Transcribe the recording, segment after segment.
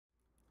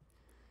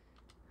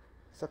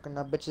Sucking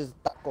that bitch's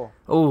taco.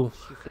 Oh.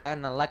 She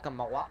flying like a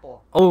mawapo.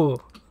 Oh.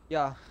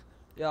 Yeah,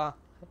 yeah,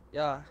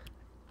 yeah.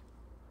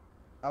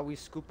 How we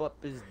scoop up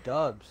his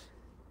dubs.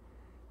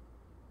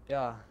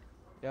 Yeah,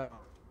 yeah.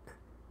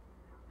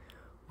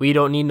 We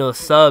don't need no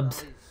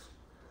subs.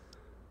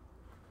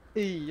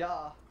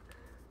 Yeah.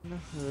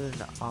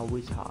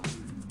 Always hot.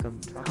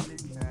 Come talking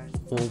trash.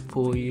 Won't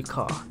pull your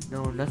car.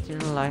 No, nothing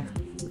in life.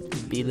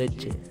 Be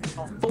legit.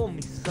 Don't fool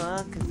me,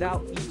 son, cause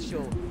I'll eat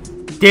your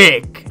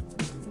Dick.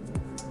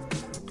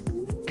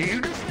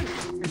 dick.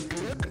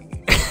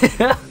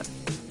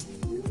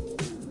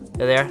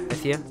 You're there. I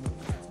see him.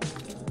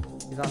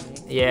 He's on me.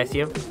 Yeah, I see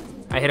him.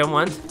 I hit him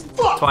once.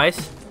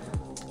 Twice.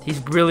 He's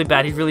really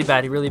bad. He's really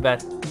bad. He's really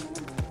bad.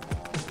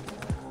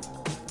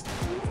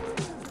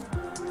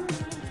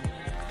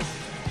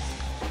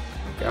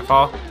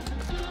 Careful.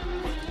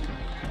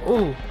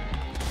 Ooh.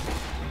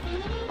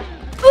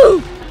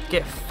 Ooh.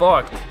 Get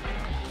fucked.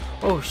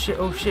 Oh shit.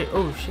 Oh shit.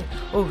 Oh shit.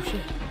 Oh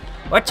shit.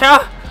 Watch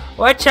out.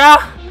 Watch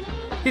out.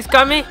 He's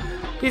coming.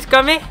 He's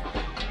coming.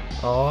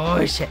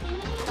 Oh shit.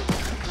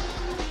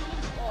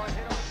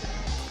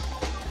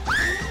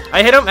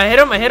 I hit him. I hit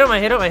him. I hit him. I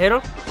hit him. I hit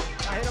him.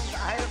 I hit him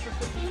for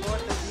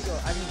 54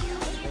 I mean,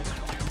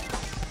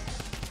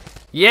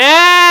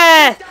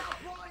 Yeah!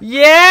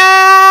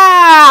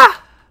 Yeah!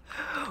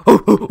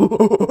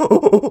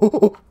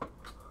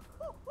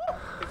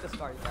 pick the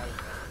scar, you got it.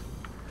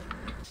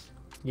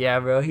 Yeah,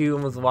 bro, he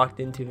almost walked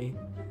into me.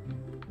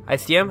 I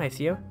see him. I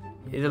see him.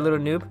 He's a little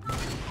noob.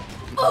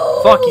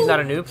 Fuck, he's not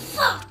a noob.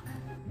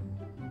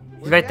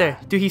 He's right there.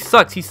 Dude, he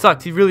sucks. He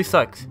sucks. He really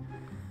sucks.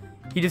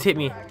 He just hit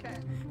me.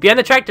 Behind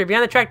the tractor.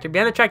 Behind the tractor.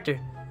 Behind the tractor.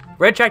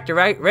 Red tractor,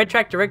 right? Red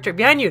tractor. Red tractor.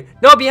 Behind you.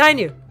 No, behind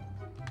you.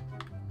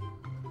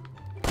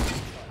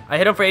 I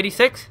hit him for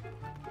 86.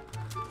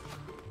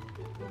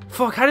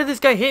 Fuck, how did this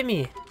guy hit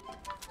me?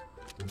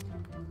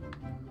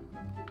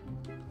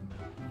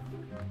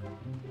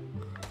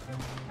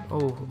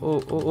 Oh,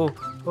 oh, oh,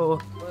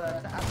 oh,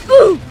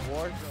 oh.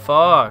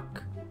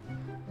 Fuck.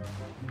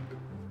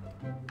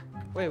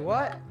 Wait,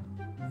 what?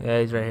 Yeah,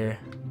 he's right here.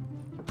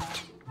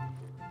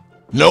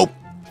 Nope.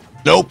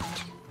 Nope.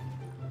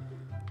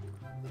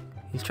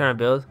 He's trying to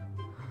build.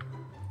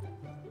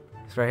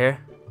 He's right here.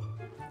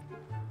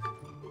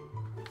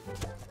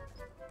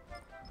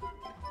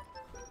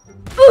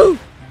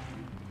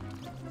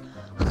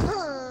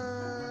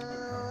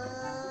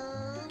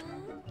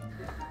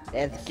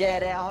 Let's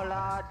get it on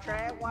our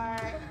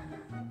trailway.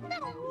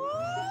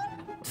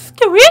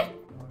 Scary.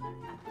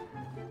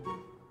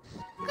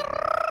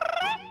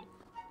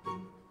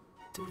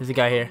 There's a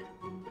guy here.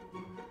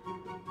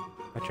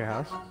 At your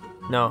house?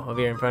 No, over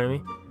here in front of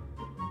me.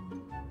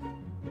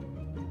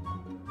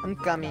 I'm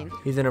coming.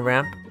 He's in a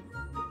ramp.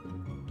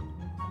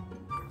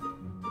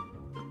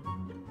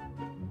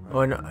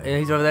 Oh no, yeah,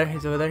 he's over there.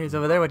 He's over there. He's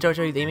over there. Watch out! Watch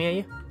out! He's aiming at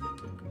you.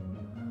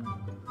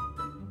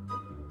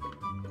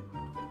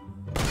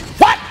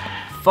 What?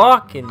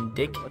 Fucking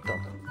dick. What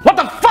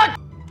the fuck?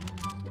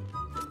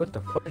 What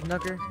the fuck,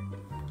 Nugger?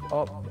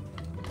 Oh.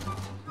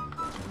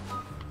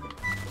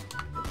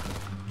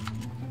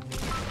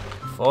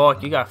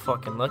 Fuck, you got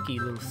fucking lucky,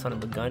 you little son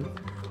of a gun.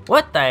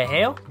 What the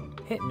hell?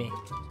 Hit me.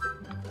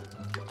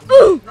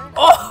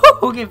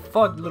 Oh, get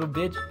fucked, little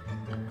bitch.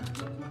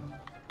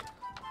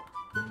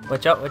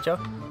 Watch out, watch out.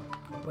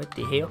 What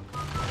the hell?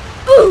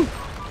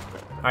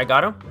 I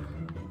got him.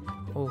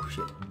 Oh,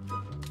 shit.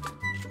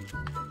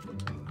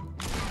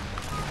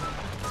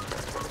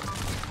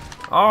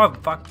 Oh,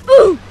 fuck.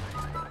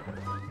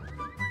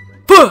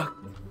 Fuck!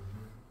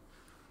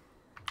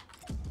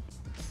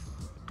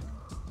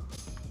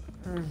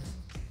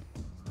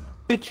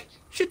 Bitch,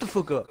 shut the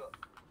fuck up.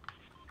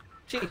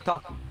 She ain't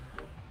talking.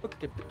 Look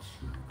at that bitch.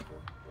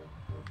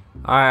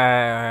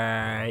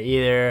 Alright,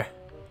 either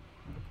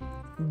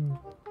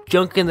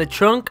junk in the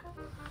trunk,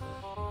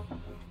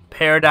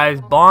 paradise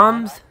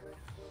bombs,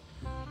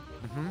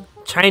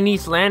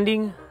 Chinese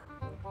landing,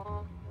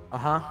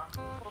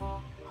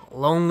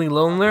 lonely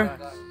loner.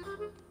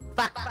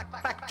 Back,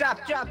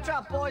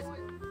 drop, boys.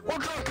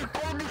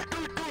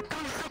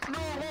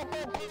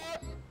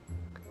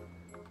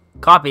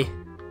 Copy.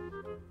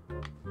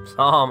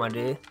 Oh, my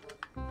dude.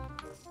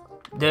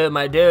 Dude,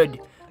 my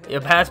dude. You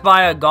passed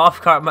by a golf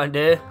cart, my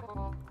dude.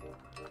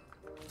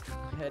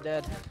 Hey,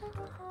 Dad.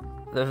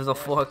 There's a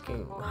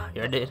fucking...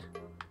 You're dead.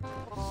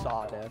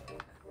 Saw, Dad.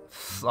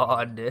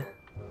 Saw, dude.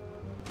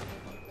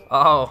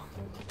 Oh.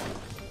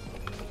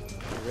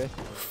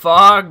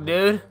 Fuck,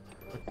 dude.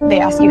 They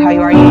ask you how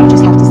you are, you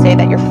just have to say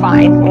that you're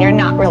fine when you're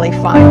not really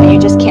fine, but you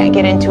just can't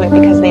get into it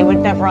because they would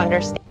never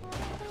understand.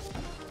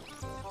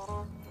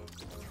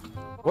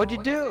 What'd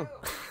you do?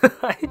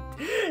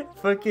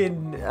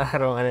 Fucking... I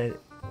don't want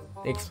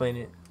to explain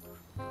it.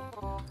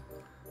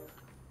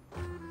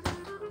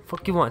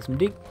 Fuck you want, some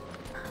dick?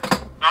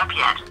 Not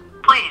yet.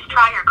 Please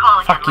try your call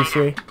again Fuck you, later.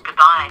 Siri.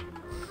 Goodbye.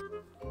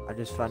 I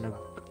just found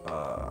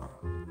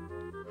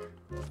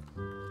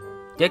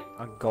Dick?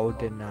 a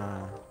golden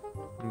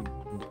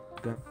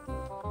gun.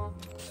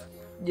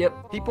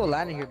 Yep. People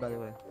landing here, by the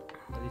way.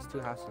 At these two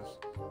houses.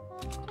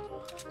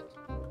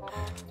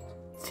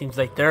 Seems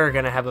like they're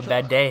gonna have a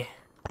bad day.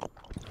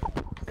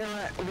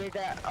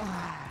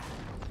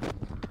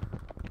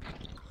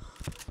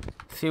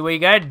 See what you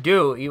gotta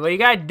do. What you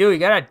gotta do, you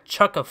gotta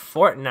chuck a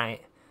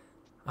Fortnite.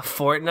 A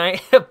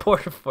Fortnite? A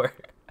Portafort.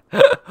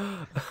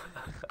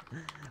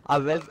 I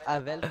will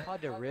call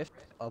the rift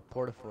a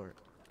Portafort.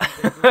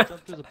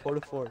 Jump to the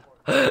Portafort.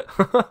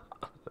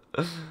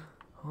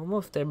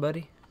 Almost there,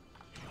 buddy.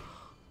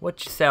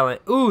 What you selling?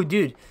 Ooh,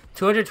 dude.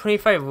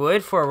 225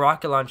 wood for a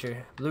rocket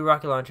launcher. Blue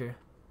rocket launcher.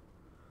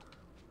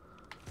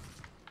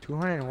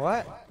 200 and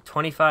what?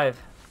 25.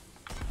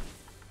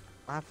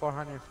 I have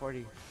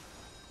 440.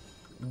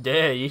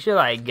 Dude, you should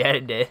like get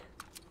it, dude.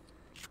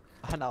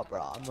 I know,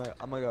 bro.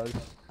 I'm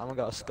gonna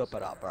go scope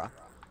it up, bro.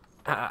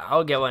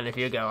 I'll get one if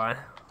you get one.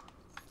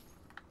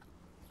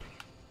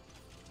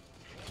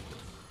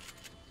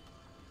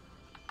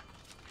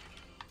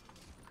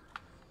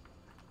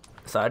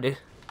 Sorry, dude.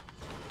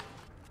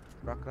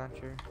 Rocket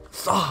launcher.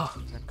 Saw.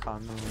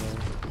 Common.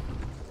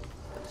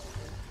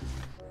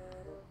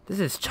 This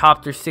is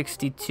Chopper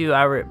 62.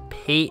 I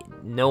repeat,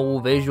 no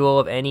visual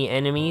of any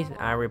enemies.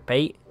 I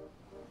repeat.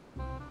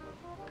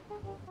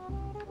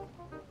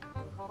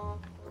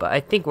 But I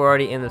think we're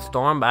already in the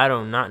storm, but I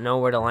do not know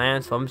where to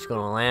land, so I'm just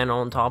gonna land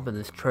on top of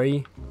this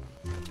tree.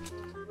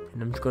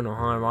 And I'm just gonna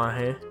hide right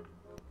here.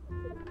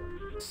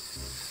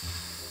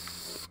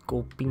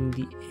 Scoping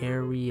the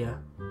area.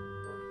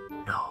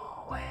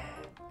 No way.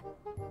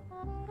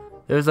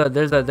 There's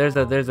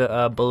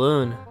a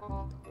balloon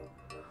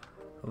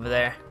over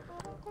there.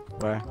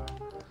 Where?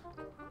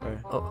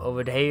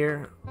 Over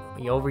here,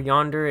 over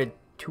yonder at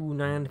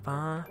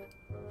 295.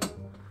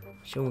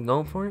 Should we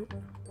go for it,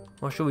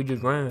 or should we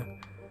just run?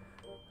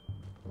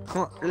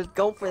 Let's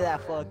go for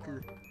that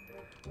fucker.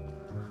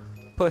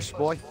 Push,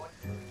 boy.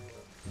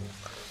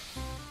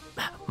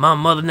 My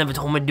mother never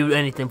told me to do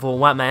anything for a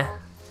white man.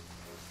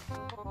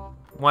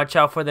 Watch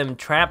out for them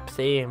traps.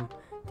 Them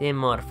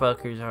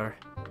motherfuckers are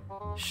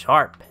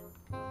sharp.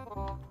 That's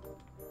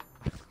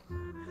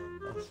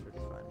pretty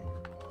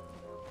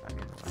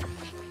funny.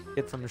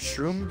 Get some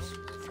shrooms.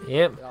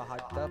 Yep. Get all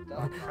hyped up,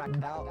 all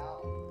cracked out.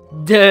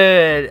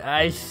 Dude,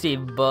 I see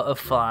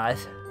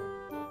butterflies.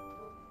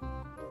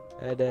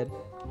 I did.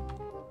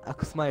 I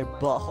can smell my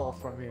butthole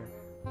from here.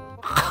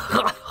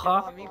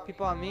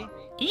 People on me.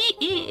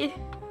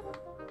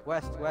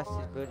 West is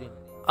building.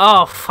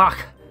 Oh fuck.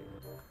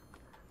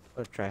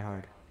 Let's try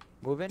hard.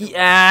 Move in.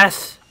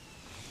 Yes.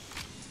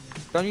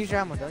 Don't use your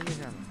ammo.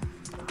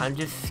 I'm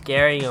just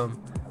scaring them.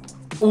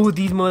 Ooh,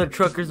 these mother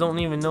truckers don't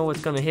even know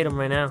what's gonna hit them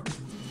right now.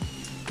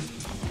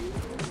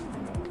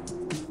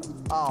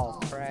 Oh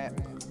crap.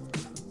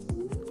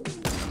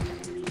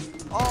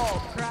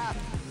 Oh crap.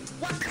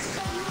 What the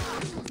fuck?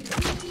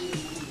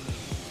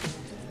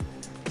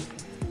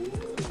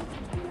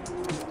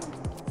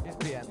 He's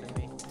BMing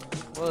me.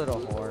 What a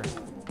little whore.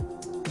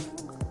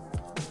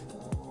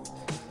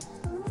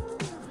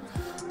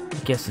 I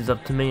guess it's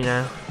up to me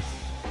now.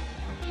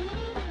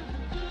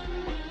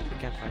 We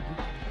can't find him.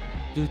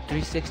 Do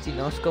 360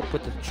 no scope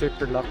with the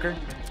tripper locker.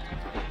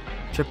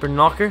 Tripper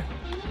knocker?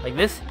 Like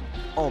this?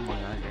 Oh my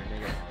god, nigga.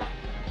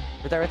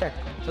 Right there.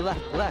 To the left,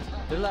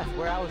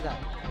 where I was at.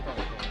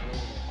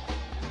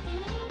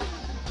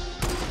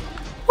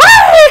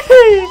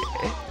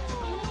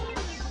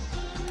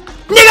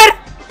 Nigga!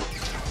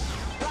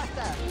 Blast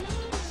that!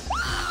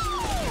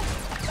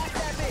 Blast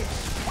that bitch!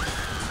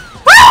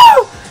 Woo!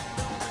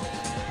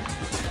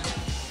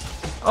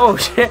 Oh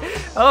shit!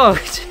 Oh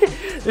shit!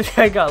 This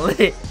guy got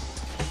lit.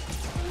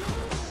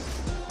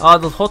 Oh,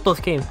 those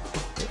jotos came.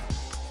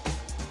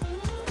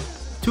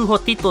 2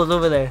 jotitos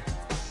over there.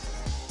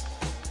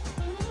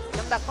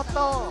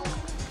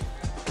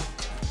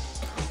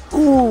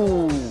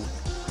 Ooh!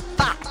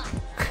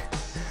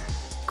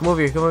 Come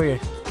over here.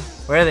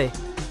 Where are they?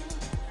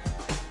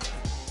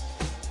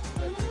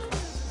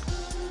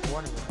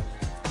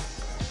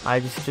 I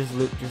just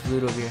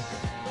loot over here.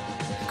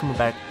 Come on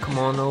back. Come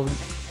on over.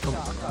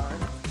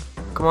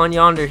 Come on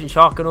yonder.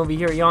 Shotgun over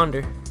here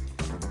yonder.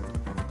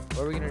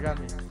 Where are we gonna drop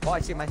him? Oh, I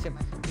see him.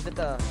 He's at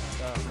the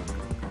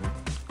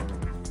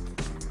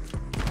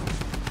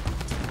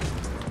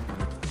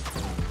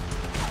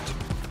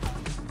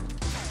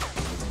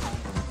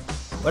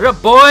What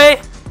up,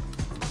 boy?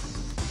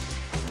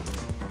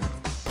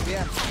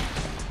 yeah.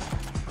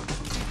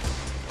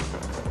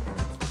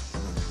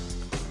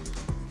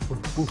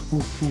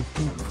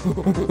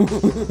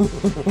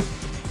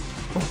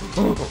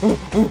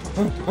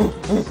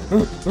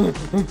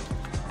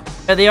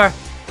 There they are.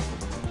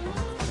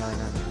 No.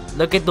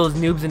 Look at those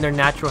noobs in their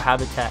natural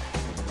habitat.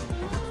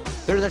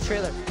 They're in the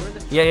trailer.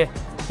 Yeah.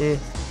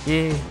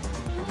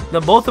 No,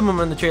 both of them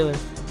are in the trailer.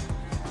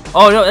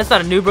 Oh no, that's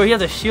not a noob, bro. He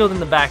has a shield in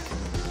the back.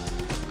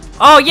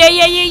 Oh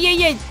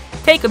yeah.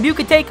 Take him. You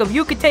can take him.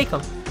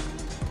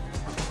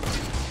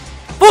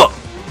 Oh!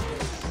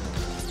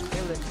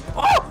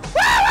 Oh!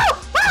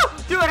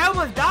 Dude, I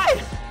almost died.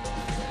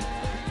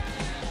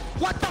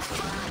 What the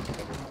fuck?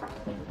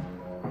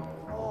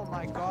 Oh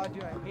my god,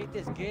 dude, I hate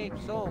this game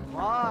so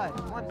much.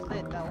 One's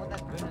lit. That one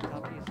that's good on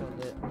top of you is so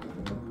lit.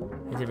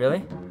 Is it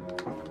really?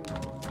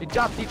 He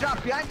dropped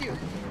behind you!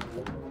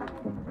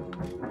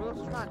 Bro,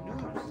 those are not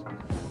noobs.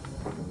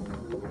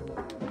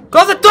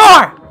 Close the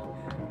door!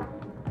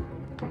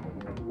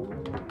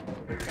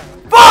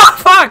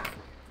 Fuck!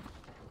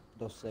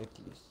 Dos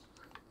Equis.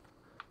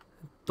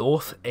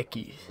 Dos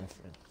Equis.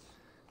 Reference.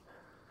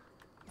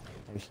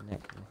 Have you seen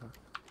that commercial?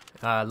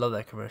 I love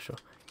that commercial.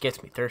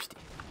 Gets me thirsty.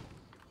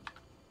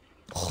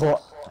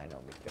 Oh, I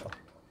know, Miko.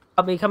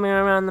 I'll be coming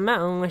around the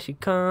mountain when she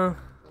come.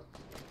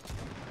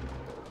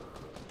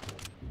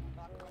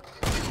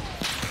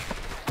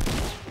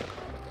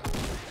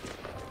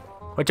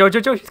 Watch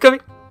out, she's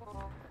coming.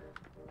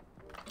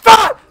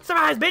 Fuck!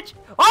 Surprise, bitch!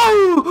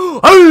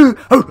 Oh!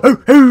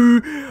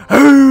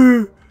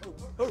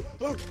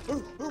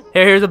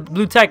 Here's a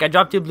blue tack. I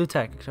dropped you a blue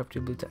tack.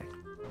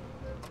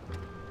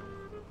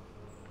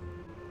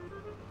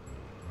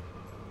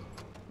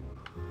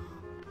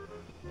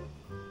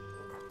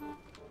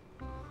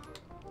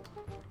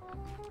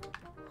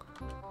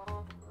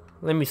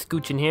 Let me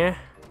scooch in here.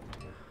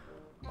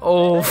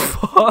 Oh,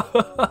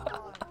 fuck.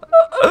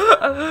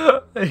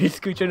 He's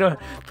scooching on.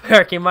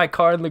 Parking my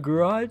car in the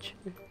garage.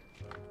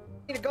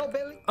 Need to go,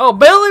 Billy. Oh,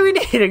 Billy, we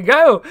need to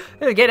go.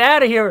 Get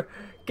out of here.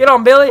 Get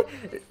on, Billy.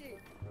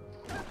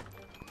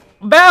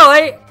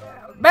 Billy!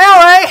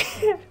 I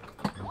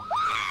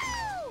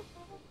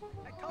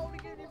told you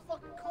to get in your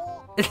fucking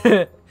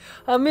car.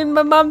 I'm in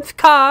my mom's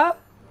car.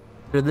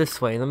 Go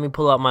this way. Let me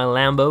pull out my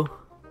Lambo.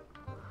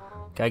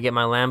 Gotta get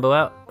my Lambo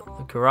out.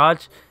 The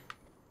garage.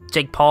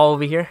 Jake Paul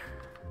over here.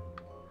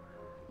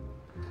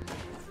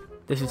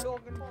 This is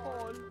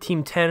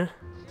Team 10.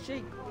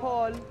 Jake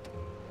Paul.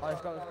 Oh,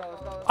 let's go.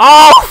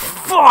 Oh,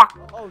 fuck!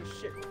 Oh,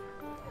 shit.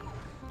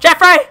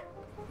 Jeffrey!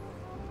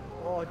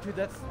 Oh, dude,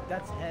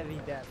 that's heavy,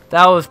 Dad.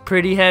 That was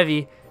pretty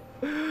heavy.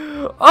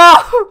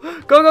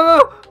 Oh!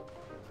 Go!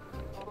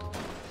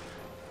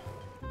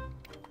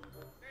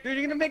 Dude,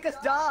 you're gonna make us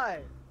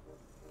die.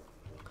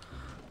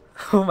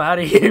 I'm out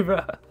of here,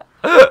 bro.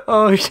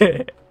 Oh,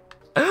 shit.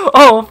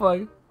 Oh,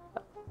 fuck.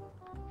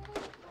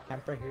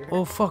 Camper here.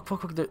 Oh, fuck.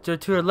 They're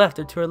to our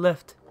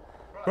left.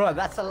 Bro,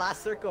 that's the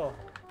last circle.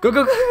 Go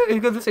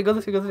this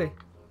way.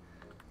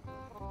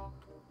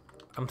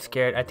 I'm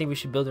scared. I think we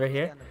should build right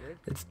here.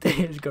 Let's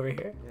go right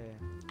here.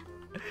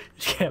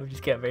 Yeah.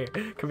 Just camp right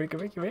here. Come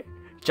here.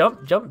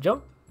 Jump.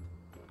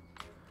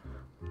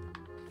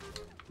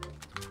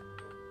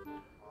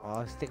 Oh, I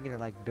was thinking of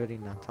like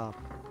building on top.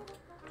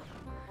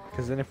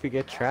 Cause then if we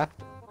get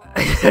trapped,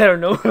 I don't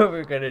know what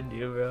we're gonna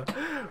do, bro.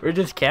 We're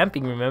just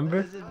camping, remember?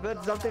 let's just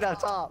build something on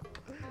top.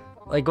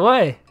 Like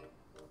what?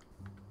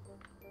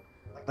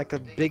 Like a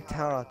big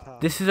tower on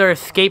top. This is our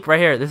escape right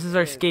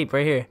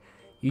here.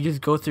 You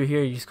just go through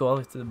here. You just go all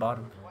the way to the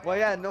bottom. Well,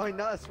 yeah, knowing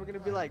us, we're gonna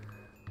be like,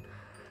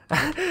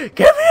 Get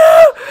me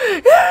out!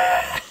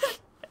 Yes!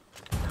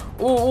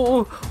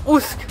 Ooh.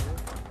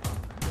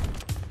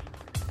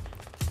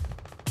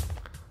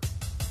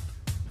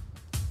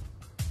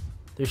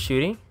 They're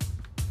shooting?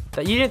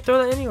 That you didn't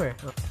throw that anywhere.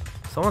 Oh,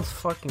 someone's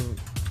fucking.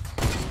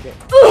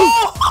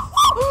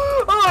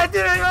 Oh, I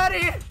did it out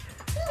of here!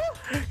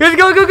 Let's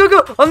go!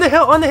 On the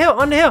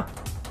hill!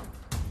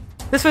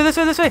 This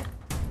way!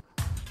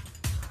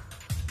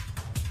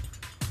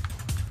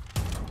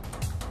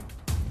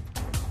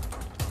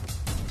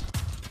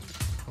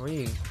 Where are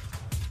you?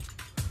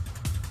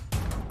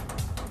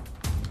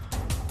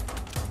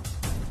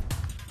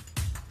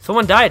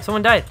 Someone died.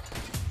 Someone's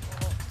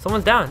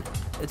down.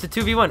 It's a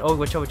 2v1. Oh,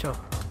 watch out.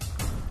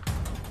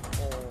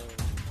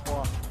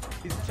 oh,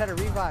 he's trying to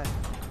revive.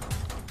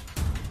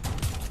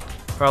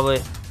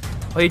 Probably.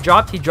 Oh, he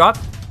dropped.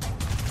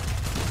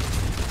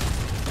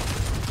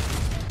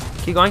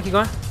 Keep going. Do we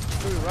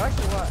rush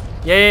or what?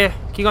 Yeah.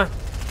 Keep going.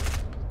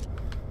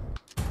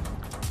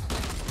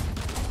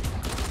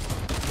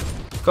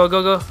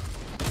 Go.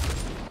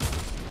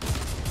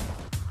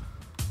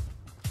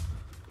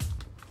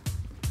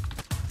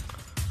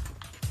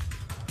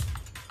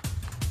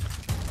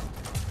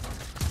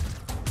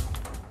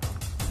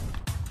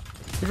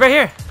 He's right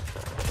here.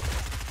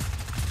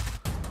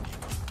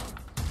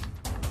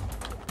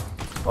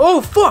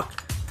 Oh,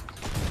 fuck.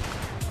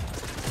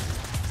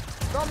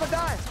 I'm gonna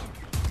die.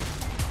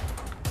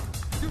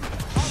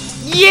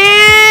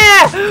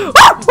 Yeah!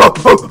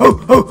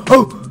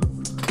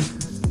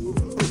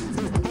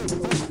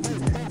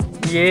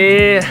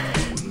 Yeah.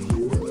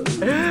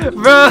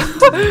 Bro,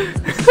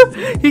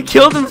 he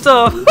killed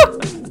himself.